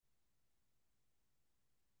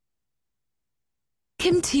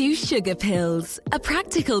Welcome to Sugar Pills, a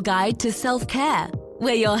practical guide to self-care,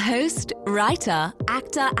 where your host, writer,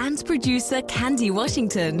 actor, and producer Candy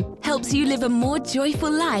Washington helps you live a more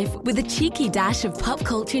joyful life with a cheeky dash of pop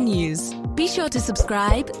culture news. Be sure to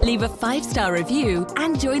subscribe, leave a 5-star review,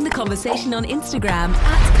 and join the conversation on Instagram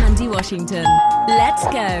at Candy Washington. Let's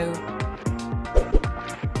go.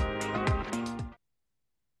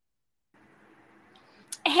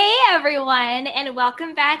 Hey everyone, and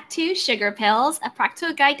welcome back to Sugar Pills, a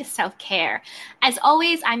practical guide to self-care. As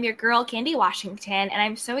always, I'm your girl, Candy Washington, and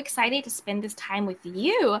I'm so excited to spend this time with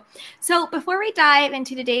you. So before we dive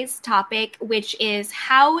into today's topic, which is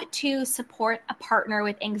how to support a partner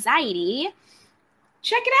with anxiety,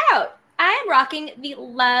 check it out. I'm rocking the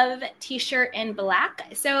Love t-shirt in black.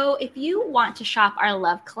 So if you want to shop our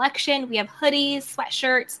Love collection, we have hoodies,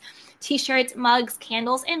 sweatshirts, t-shirts, mugs,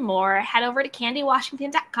 candles, and more. Head over to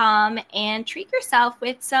candywashington.com and treat yourself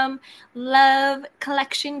with some Love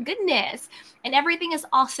collection goodness. And everything is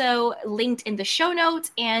also linked in the show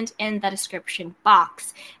notes and in the description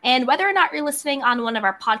box. And whether or not you're listening on one of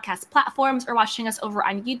our podcast platforms or watching us over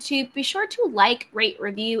on YouTube, be sure to like, rate,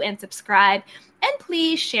 review, and subscribe. And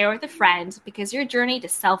please share with a friend, because your journey to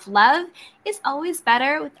self-love is always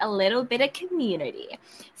better with a little bit of community.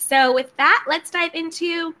 So with that, let's dive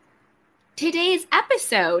into today's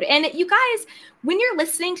episode. And you guys, when you're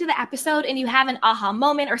listening to the episode and you have an aha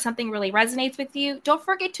moment or something really resonates with you, don't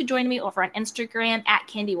forget to join me over on Instagram at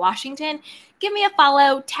Candy Washington. Give me a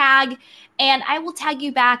follow, tag, and I will tag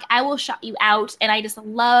you back. I will shout you out. And I just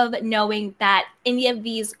love knowing that any of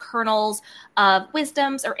these kernels of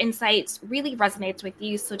wisdoms or insights really resonates with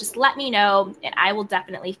you. So just let me know, and I will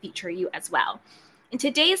definitely feature you as well. And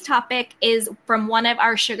today's topic is from one of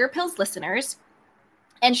our Sugar Pills listeners.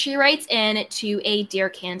 And she writes in to a Dear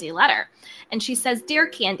Candy letter. And she says, Dear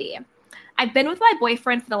Candy, I've been with my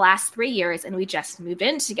boyfriend for the last 3 years and we just moved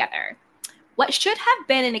in together. What should have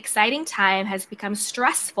been an exciting time has become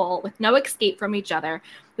stressful with no escape from each other,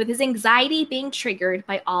 with his anxiety being triggered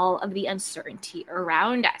by all of the uncertainty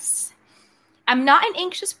around us. I'm not an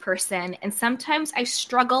anxious person, and sometimes I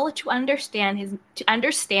struggle to understand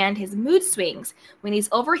his mood swings when he's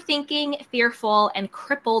overthinking, fearful, and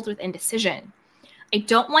crippled with indecision. I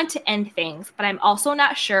don't want to end things, but I'm also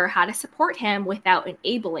not sure how to support him without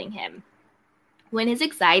enabling him when his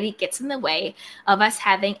anxiety gets in the way of us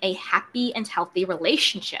having a happy and healthy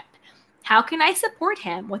relationship. How can I support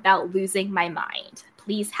him without losing my mind?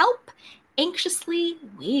 Please help. Anxiously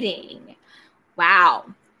waiting. Wow.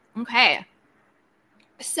 Okay.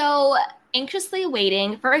 So anxiously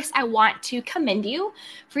waiting, first, I want to commend you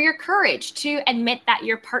for your courage to admit that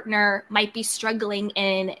your partner might be struggling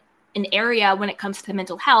in an area when it comes to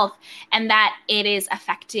mental health, and that it is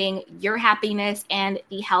affecting your happiness and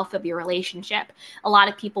the health of your relationship. A lot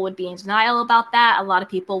of people would be in denial about that. A lot of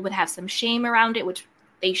people would have some shame around it, which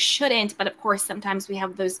they shouldn't. But of course, sometimes we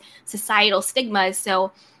have those societal stigmas.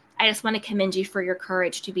 So I just want to commend you for your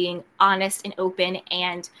courage to being honest and open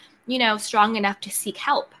and, strong enough to seek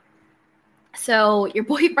help. So your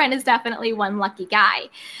boyfriend is definitely one lucky guy.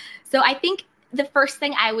 So I think the first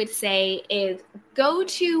thing I would say is go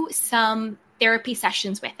to some therapy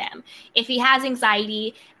sessions with him. If he has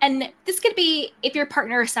anxiety, and this could be if your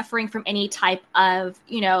partner is suffering from any type of,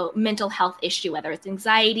 mental health issue, whether it's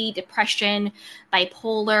anxiety, depression,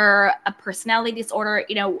 bipolar, a personality disorder,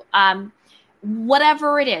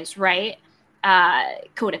 whatever it is, right?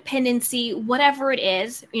 Codependency, whatever it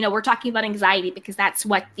is, we're talking about anxiety because that's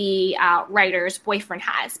what the writer's boyfriend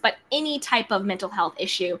has, but any type of mental health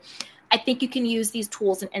issue, I think you can use these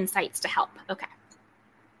tools and insights to help. Okay.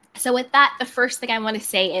 So with that, the first thing I want to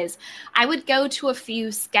say is I would go to a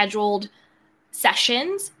few scheduled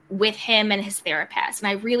sessions with him and his therapist.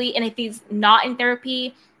 And if he's not in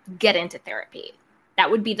therapy, get into therapy.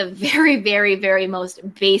 That would be the very, very, very most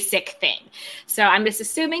basic thing. So I'm just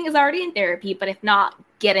assuming he's already in therapy, but if not,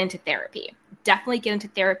 get into therapy. Definitely get into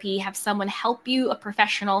therapy. Have someone help you, a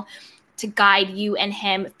professional, to guide you and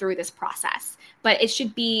him through this process. But it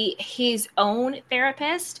should be his own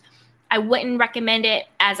therapist. I wouldn't recommend it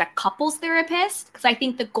as a couples therapist, because I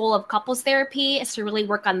think the goal of couples therapy is to really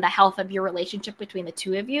work on the health of your relationship between the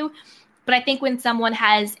two of you. But I think when someone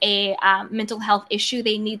has a mental health issue,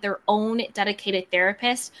 they need their own dedicated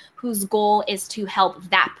therapist whose goal is to help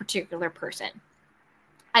that particular person.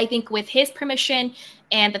 I think with his permission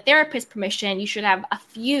and the therapist's permission, you should have a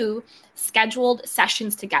few scheduled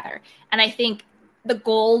sessions together. And I think the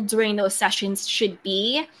goal during those sessions should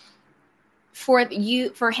be for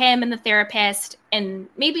him and the therapist, and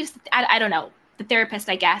maybe just, I don't know, the therapist,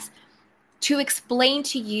 I guess, to explain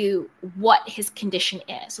to you what his condition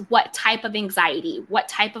is, what type of anxiety, what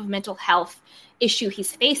type of mental health issue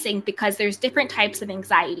he's facing, because there's different types of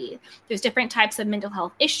anxiety. There's different types of mental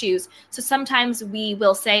health issues. So sometimes we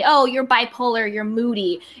will say, oh, you're bipolar, you're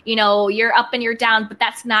moody, you're up and you're down, but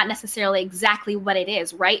that's not necessarily exactly what it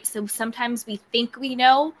is, right? So sometimes we think we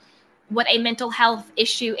know what a mental health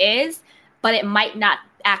issue is, but it might not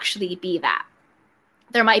actually be that.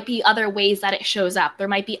 There might be other ways that it shows up. There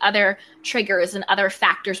might be other triggers and other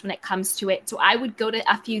factors when it comes to it. So I would go to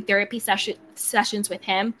a few therapy sessions with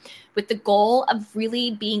him with the goal of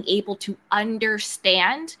really being able to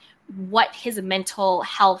understand what his mental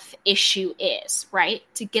health issue is, right?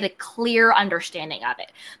 To get a clear understanding of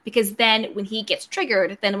it. Because then when he gets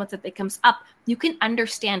triggered, then once it comes up, you can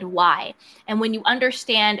understand why. And when you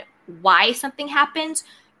understand why something happens,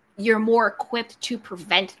 you're more equipped to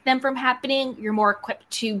prevent them from happening. You're more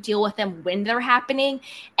equipped to deal with them when they're happening.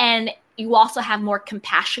 And you also have more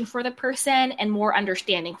compassion for the person and more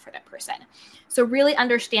understanding for the person. So really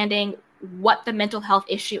understanding what the mental health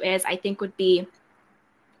issue is, I think would be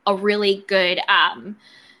a really good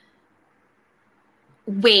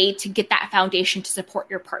way to get that foundation to support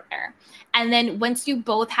your partner. And then once you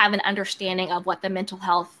both have an understanding of what the mental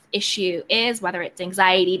health issue is, whether it's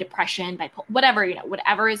anxiety, depression, bipolar,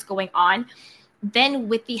 whatever is going on, then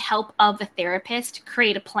with the help of the therapist,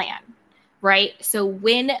 create a plan, right? So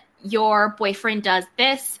when your boyfriend does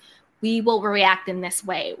this, we will react in this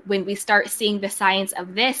way. When we start seeing the signs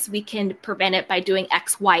of this, we can prevent it by doing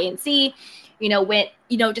X, Y, and Z. You're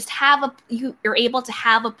able to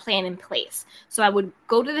have a plan in place. So I would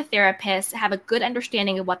go to the therapist, have a good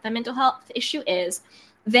understanding of what the mental health issue is.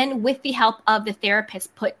 Then with the help of the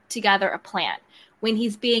therapist, put together a plan. When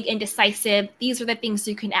he's being indecisive, these are the things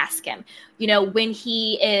you can ask him. When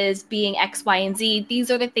he is being X, Y, and Z,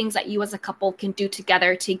 these are the things that you as a couple can do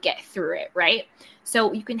together to get through it, right?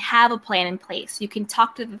 So you can have a plan in place. You can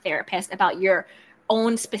talk to the therapist about your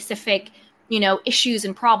own specific issues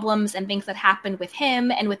and problems and things that happen with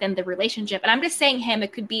him and within the relationship. And I'm just saying him,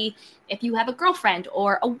 it could be if you have a girlfriend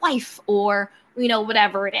or a wife or,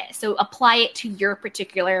 whatever it is. So apply it to your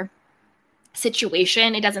particular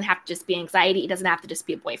situation. It doesn't have to just be anxiety. It doesn't have to just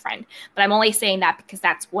be a boyfriend. But I'm only saying that because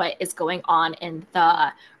that's what is going on in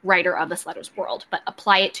the writer of this letter's world. But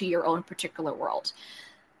apply it to your own particular world.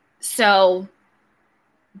 So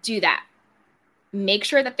do that. Make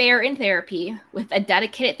sure that they are in therapy with a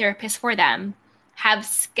dedicated therapist for them. Have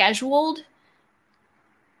scheduled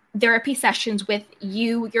therapy sessions with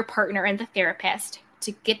you, your partner, and the therapist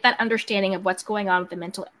to get that understanding of what's going on with the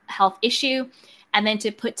mental health issue, and then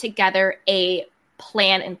to put together a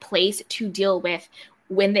plan in place to deal with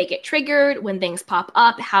when they get triggered, when things pop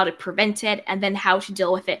up, how to prevent it, and then how to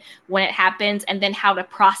deal with it when it happens, and then how to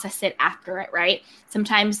process it after it, right?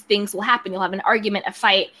 Sometimes things will happen. You'll have an argument, a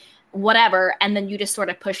fight, whatever, and then you just sort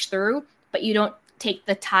of push through, but you don't take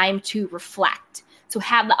the time to reflect. So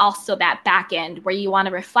have also that back end where you want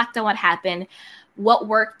to reflect on what happened, what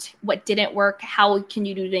worked, what didn't work, how can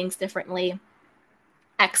you do things differently,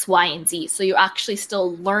 X, Y, and Z. So you're actually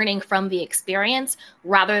still learning from the experience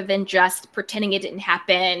rather than just pretending it didn't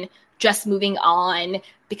happen, just moving on.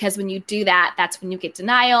 Because when you do that, that's when you get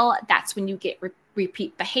denial. That's when you get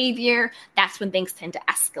repeat behavior. That's when things tend to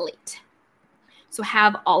escalate. So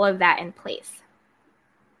have all of that in place.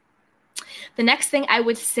 The next thing I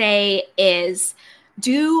would say is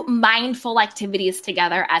do mindful activities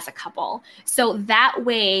together as a couple. So that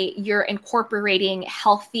way you're incorporating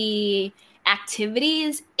healthy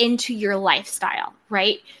activities into your lifestyle,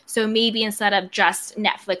 right? So maybe instead of just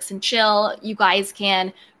Netflix and chill, you guys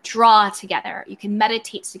can draw together. You can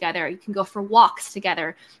meditate together. You can go for walks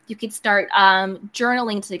together. You can start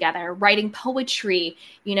journaling together, writing poetry,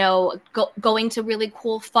 going to really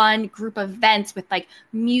cool, fun group events with like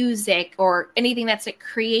music or anything that's like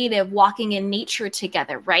creative, walking in nature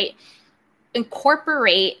together, right?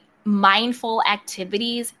 Incorporate mindful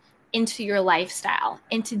activities into your lifestyle,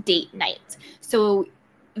 into date night. So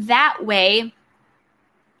that way,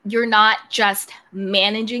 you're not just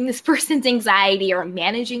managing this person's anxiety or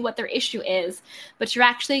managing what their issue is, but you're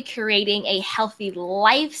actually creating a healthy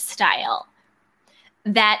lifestyle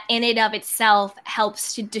that in and of itself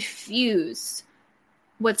helps to diffuse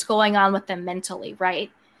what's going on with them mentally, right?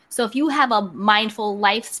 So if you have a mindful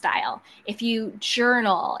lifestyle, if you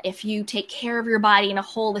journal, if you take care of your body in a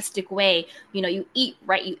holistic way, you eat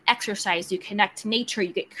right, you exercise, you connect to nature,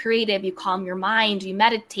 you get creative, you calm your mind, you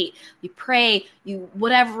meditate, you pray, you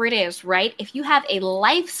whatever it is, right? If you have a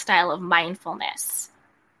lifestyle of mindfulness,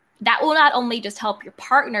 that will not only just help your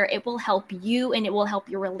partner, it will help you and it will help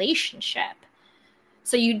your relationship.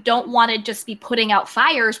 So you don't want to just be putting out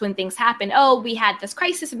fires when things happen. Oh, we had this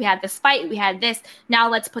crisis, we had this fight, we had this. Now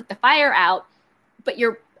let's put the fire out. But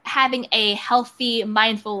you're having a healthy,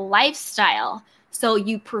 mindful lifestyle so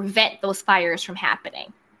you prevent those fires from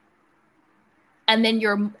happening. And then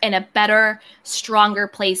you're in a better, stronger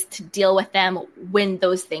place to deal with them when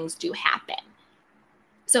those things do happen.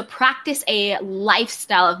 So practice a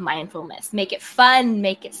lifestyle of mindfulness. Make it fun,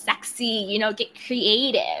 make it sexy, get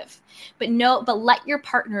creative. But let your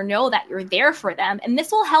partner know that you're there for them. And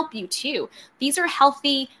this will help you too. These are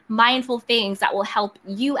healthy, mindful things that will help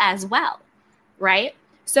you as well, right?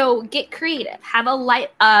 So get creative. Have a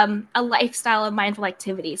lifestyle of mindful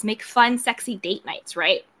activities. Make fun, sexy date nights,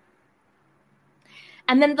 right?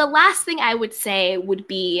 And then the last thing I would say would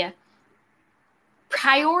be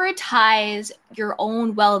prioritize your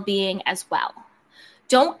own well-being as well.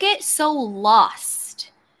 Don't get so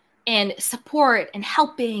lost in support and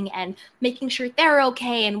helping and making sure they're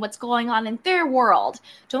okay and what's going on in their world.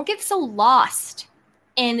 Don't get so lost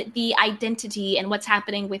in the identity and what's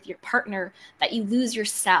happening with your partner that you lose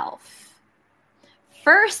yourself.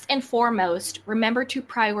 First and foremost, remember to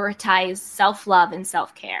prioritize self-love and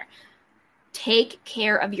self-care. Take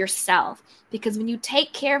care of yourself, because when you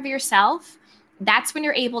take care of yourself, that's when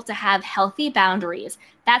you're able to have healthy boundaries.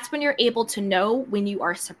 That's when you're able to know when you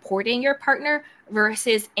are supporting your partner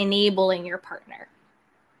versus enabling your partner.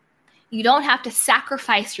 You don't have to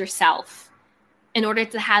sacrifice yourself in order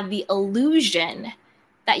to have the illusion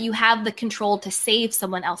that you have the control to save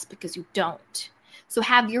someone else, because you don't. So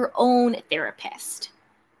have your own therapist.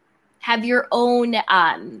 Have your own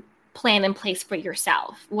plan in place for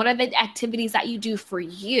yourself. What are the activities that you do for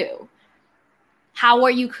you? How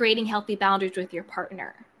are you creating healthy boundaries with your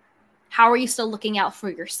partner? How are you still looking out for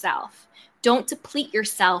yourself? Don't deplete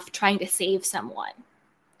yourself trying to save someone.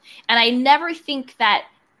 And I never think that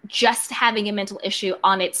just having a mental issue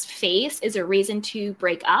on its face is a reason to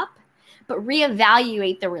break up, but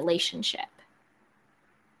reevaluate the relationship.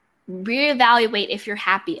 Reevaluate if you're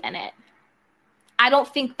happy in it. I don't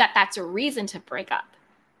think that that's a reason to break up,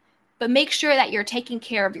 but make sure that you're taking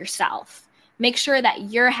care of yourself. Make sure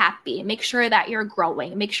that you're happy. Make sure that you're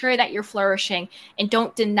growing. Make sure that you're flourishing, and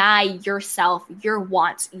don't deny yourself, your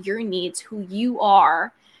wants, your needs, who you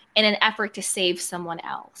are in an effort to save someone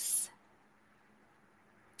else.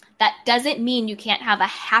 That doesn't mean you can't have a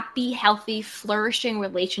happy, healthy, flourishing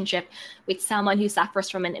relationship with someone who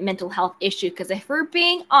suffers from a mental health issue. Because if we're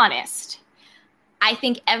being honest, I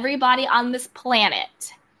think everybody on this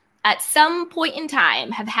planet at some point in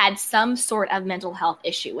time have had some sort of mental health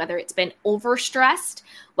issue, whether it's been overstressed,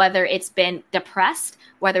 whether it's been depressed,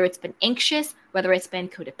 whether it's been anxious, whether it's been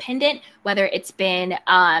codependent, whether it's been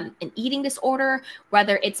an eating disorder,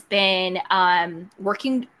 whether it's been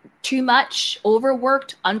working too much,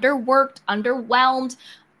 overworked, underwhelmed,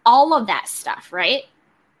 all of that stuff, right?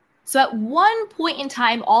 So at one point in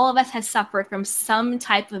time, all of us have suffered from some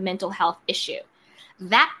type of mental health issue.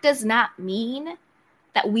 That does not mean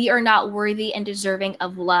that we are not worthy and deserving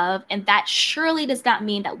of love. And that surely does not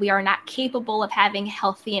mean that we are not capable of having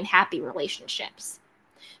healthy and happy relationships.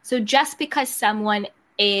 So just because someone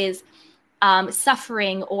is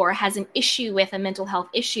suffering or has an issue with a mental health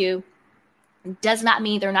issue does not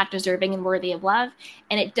mean they're not deserving and worthy of love.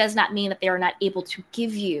 And it does not mean that they are not able to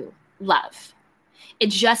give you love. It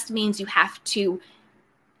just means you have to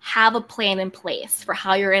have a plan in place for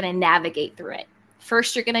how you're going to navigate through it.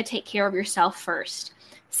 First, you're going to take care of yourself first.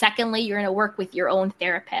 Secondly, you're going to work with your own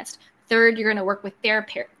therapist. Third, you're going to work with their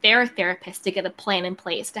therapist to get a plan in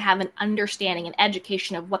place, to have an understanding and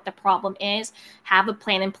education of what the problem is, have a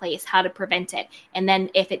plan in place, how to prevent it. And then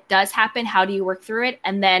if it does happen, how do you work through it?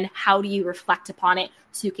 And then how do you reflect upon it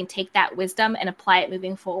so you can take that wisdom and apply it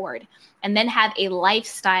moving forward? And then have a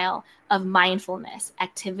lifestyle of mindfulness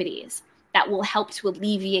activities that will help to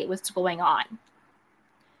alleviate what's going on.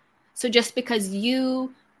 So just because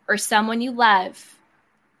you or someone you love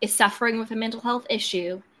is suffering with a mental health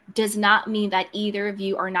issue does not mean that either of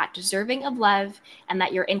you are not deserving of love and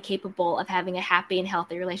that you're incapable of having a happy and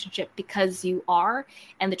healthy relationship, because you are.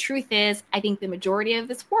 And the truth is, I think the majority of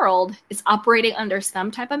this world is operating under some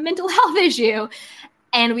type of mental health issue,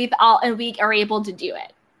 and we are able to do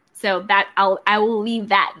it. So that I will leave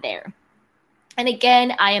that there. And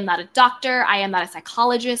again, I am not a doctor. I am not a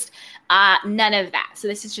psychologist, none of that. So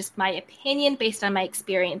this is just my opinion based on my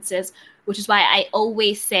experiences, which is why I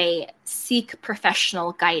always say seek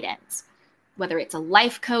professional guidance, whether it's a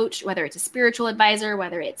life coach, whether it's a spiritual advisor,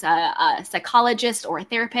 whether it's a psychologist or a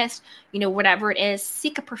therapist, whatever it is,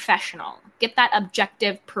 seek a professional. Get that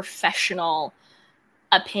objective professional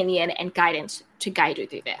opinion and guidance to guide you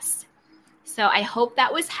through this. So I hope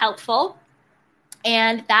that was helpful.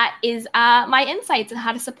 And that is my insights on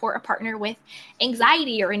how to support a partner with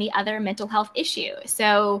anxiety or any other mental health issue.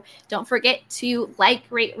 So don't forget to like,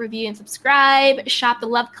 rate, review, and subscribe. Shop the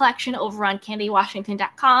Love Collection over on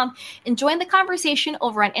candywashington.com. And join the conversation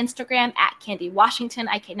over on Instagram at candywashington.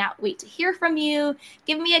 I cannot wait to hear from you.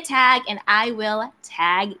 Give me a tag and I will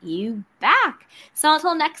tag you back. So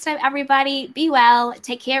until next time, everybody, be well,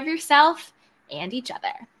 take care of yourself and each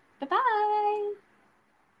other. Bye-bye.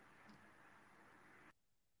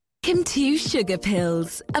 Welcome to Sugar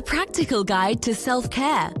Pills, a practical guide to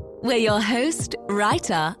self-care, where your host,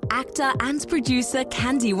 writer, actor, and producer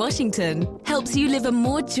Candy Washington helps you live a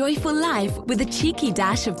more joyful life with a cheeky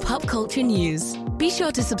dash of pop culture news. Be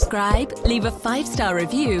sure to subscribe, leave a 5-star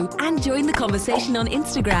review, and join the conversation on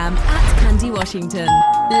Instagram at Candy Washington.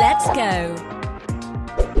 Let's go!